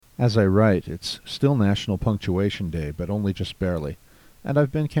As I write, it's still National Punctuation Day, but only just barely. And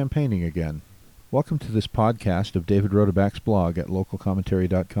I've been campaigning again. Welcome to this podcast of David Rodeback's blog at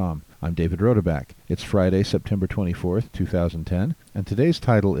localcommentary.com. I'm David Rodeback. It's Friday, September 24th, 2010, and today's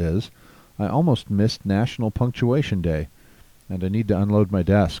title is, I Almost Missed National Punctuation Day, and I need to unload my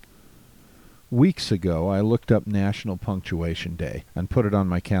desk. Weeks ago, I looked up National Punctuation Day and put it on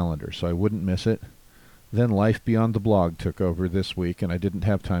my calendar so I wouldn't miss it. Then life beyond the blog took over this week, and I didn't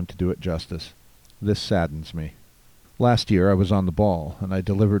have time to do it justice. This saddens me. Last year I was on the ball, and I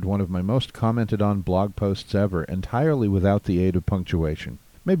delivered one of my most commented on blog posts ever, entirely without the aid of punctuation.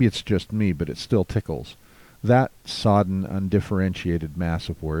 Maybe it's just me, but it still tickles. That sodden, undifferentiated mass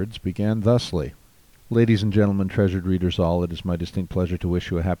of words began thusly. Ladies and gentlemen, treasured readers all, it is my distinct pleasure to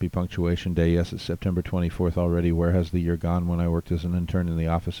wish you a happy Punctuation Day. Yes, it's September 24th already. Where has the year gone? When I worked as an intern in the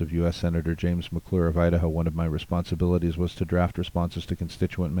office of U.S. Senator James McClure of Idaho, one of my responsibilities was to draft responses to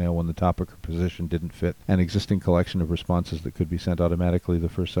constituent mail when the topic or position didn't fit an existing collection of responses that could be sent automatically. The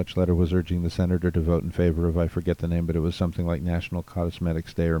first such letter was urging the senator to vote in favor of, I forget the name, but it was something like National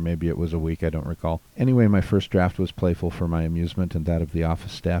Cosmetics Day, or maybe it was a week, I don't recall. Anyway, my first draft was playful for my amusement and that of the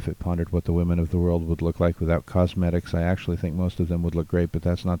office staff. It pondered what the women of the world would look like without cosmetics. I actually think most of them would look great, but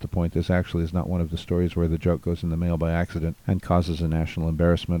that's not the point. This actually is not one of the stories where the joke goes in the mail by accident and causes a national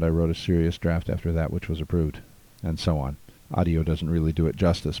embarrassment. I wrote a serious draft after that, which was approved. And so on. Audio doesn't really do it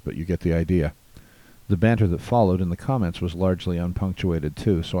justice, but you get the idea. The banter that followed in the comments was largely unpunctuated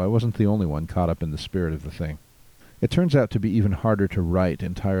too, so I wasn't the only one caught up in the spirit of the thing. It turns out to be even harder to write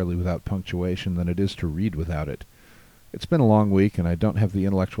entirely without punctuation than it is to read without it. It's been a long week, and I don't have the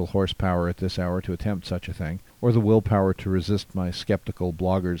intellectual horsepower at this hour to attempt such a thing, or the willpower to resist my skeptical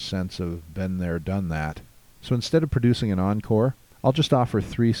blogger's sense of been there, done that. So instead of producing an encore, I'll just offer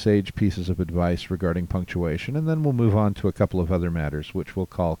 3 sage pieces of advice regarding punctuation, and then we'll move on to a couple of other matters, which we'll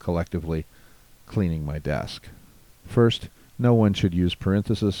call collectively cleaning my desk. First, no one should use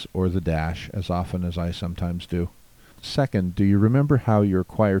parenthesis or the dash as often as I sometimes do. Second, do you remember how your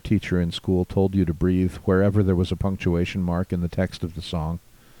choir teacher in school told you to breathe wherever there was a punctuation mark in the text of the song?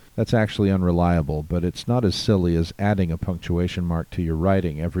 That's actually unreliable, but it's not as silly as adding a punctuation mark to your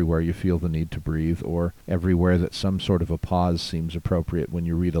writing everywhere you feel the need to breathe, or everywhere that some sort of a pause seems appropriate when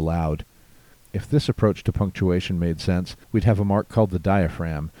you read aloud. If this approach to punctuation made sense, we'd have a mark called the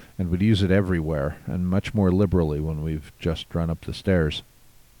diaphragm, and we'd use it everywhere, and much more liberally when we've just run up the stairs.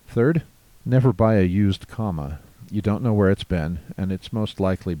 Third, never buy a used comma. You don't know where it's been, and it's most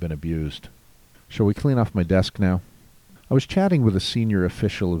likely been abused. Shall we clean off my desk now? I was chatting with a senior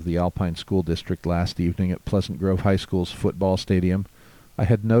official of the Alpine School District last evening at Pleasant Grove High School's football stadium. I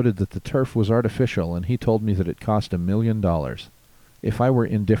had noted that the turf was artificial, and he told me that it cost $1 million. If I were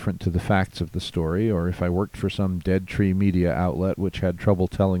indifferent to the facts of the story, or if I worked for some dead tree media outlet which had trouble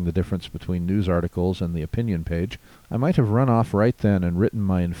telling the difference between news articles and the opinion page, I might have run off right then and written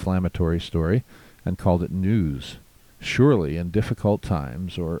my inflammatory story and called it news. Surely, in difficult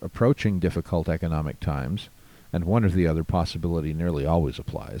times, or approaching difficult economic times, and one or the other possibility nearly always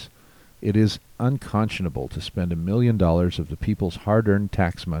applies, it is unconscionable to spend $1 million of the people's hard-earned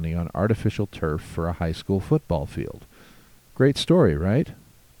tax money on artificial turf for a high school football field. Great story, right?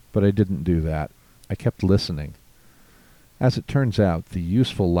 But I didn't do that. I kept listening. As it turns out, the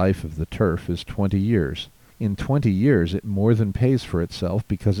useful life of the turf is 20 years. In 20 years, it more than pays for itself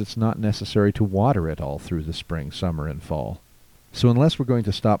because it's not necessary to water it all through the spring, summer, and fall. So unless we're going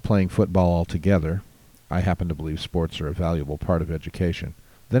to stop playing football altogether, I happen to believe sports are a valuable part of education,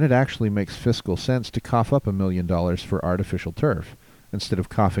 then it actually makes fiscal sense to cough up $1 million for artificial turf, instead of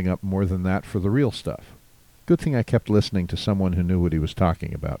coughing up more than that for the real stuff. Good thing I kept listening to someone who knew what he was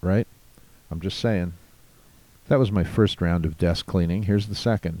talking about, right? I'm just saying. That was my first round of desk cleaning. Here's the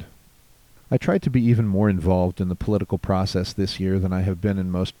second. I tried to be even more involved in the political process this year than I have been in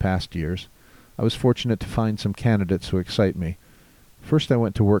most past years. I was fortunate to find some candidates who excite me. First, I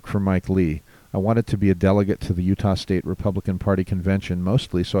went to work for Mike Lee. I wanted to be a delegate to the Utah State Republican Party convention,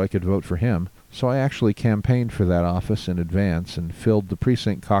 mostly so I could vote for him, so I actually campaigned for that office in advance and filled the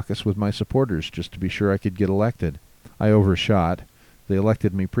precinct caucus with my supporters just to be sure I could get elected. I overshot. They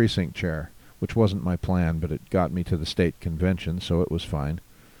elected me precinct chair, which wasn't my plan, but it got me to the state convention, so it was fine.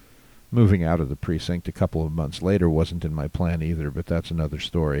 Moving out of the precinct a couple of months later wasn't in my plan either, but that's another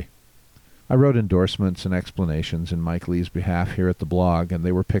story. I wrote endorsements and explanations in Mike Lee's behalf here at the blog, and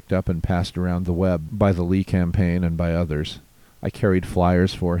they were picked up and passed around the web by the Lee campaign and by others. I carried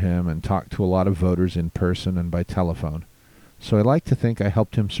flyers for him and talked to a lot of voters in person and by telephone. So I like to think I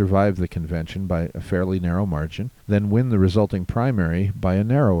helped him survive the convention by a fairly narrow margin, then win the resulting primary by a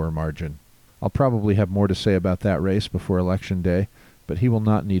narrower margin. I'll probably have more to say about that race before Election Day, but he will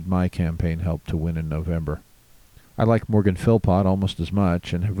not need my campaign help to win in November. I like Morgan Philpott almost as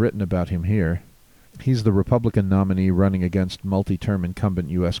much and have written about him here. He's the Republican nominee running against multi-term incumbent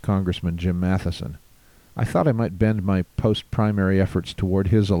U.S. Congressman Jim Matheson. I thought I might bend my post-primary efforts toward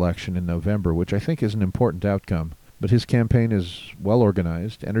his election in November, which I think is an important outcome. But his campaign is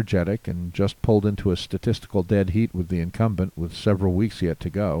well-organized, energetic, and just pulled into a statistical dead heat with the incumbent with several weeks yet to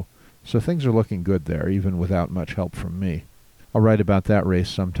go. So things are looking good there, even without much help from me. I'll write about that race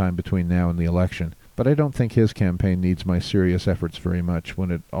sometime between now and the election, but I don't think his campaign needs my serious efforts very much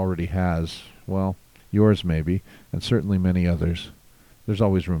when it already has, well, yours maybe, and certainly many others. There's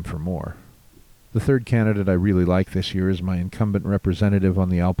always room for more. The third candidate I really like this year is my incumbent representative on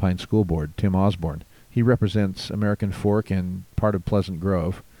the Alpine School Board, Tim Osborne. He represents American Fork and part of Pleasant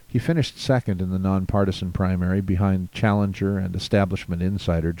Grove. He finished second in the nonpartisan primary behind challenger and establishment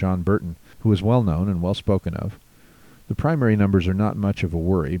insider John Burton, who is well known and well spoken of. The primary numbers are not much of a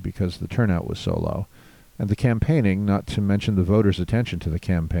worry because the turnout was so low, and the campaigning, not to mention the voters' attention to the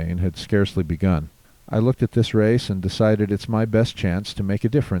campaign, had scarcely begun. I looked at this race and decided it's my best chance to make a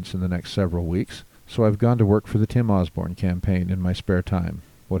difference in the next several weeks, so I've gone to work for the Tim Osborne campaign in my spare time,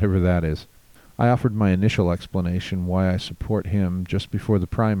 whatever that is. I offered my initial explanation why I support him just before the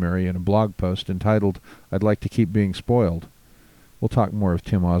primary in a blog post entitled, "I'd Like to Keep Being Spoiled." We'll talk more of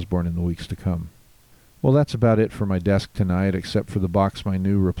Tim Osborne in the weeks to come. Well, that's about it for my desk tonight, except for the box my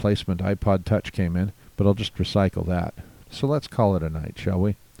new replacement iPod Touch came in, but I'll just recycle that. So let's call it a night, shall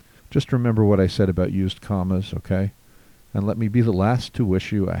we? Just remember what I said about used commas, okay? And let me be the last to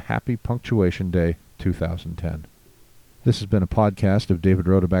wish you a happy Punctuation Day 2010. This has been a podcast of David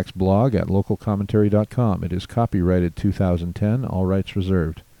Rodeback's blog at localcommentary.com. It is copyrighted 2010, all rights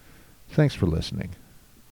reserved. Thanks for listening.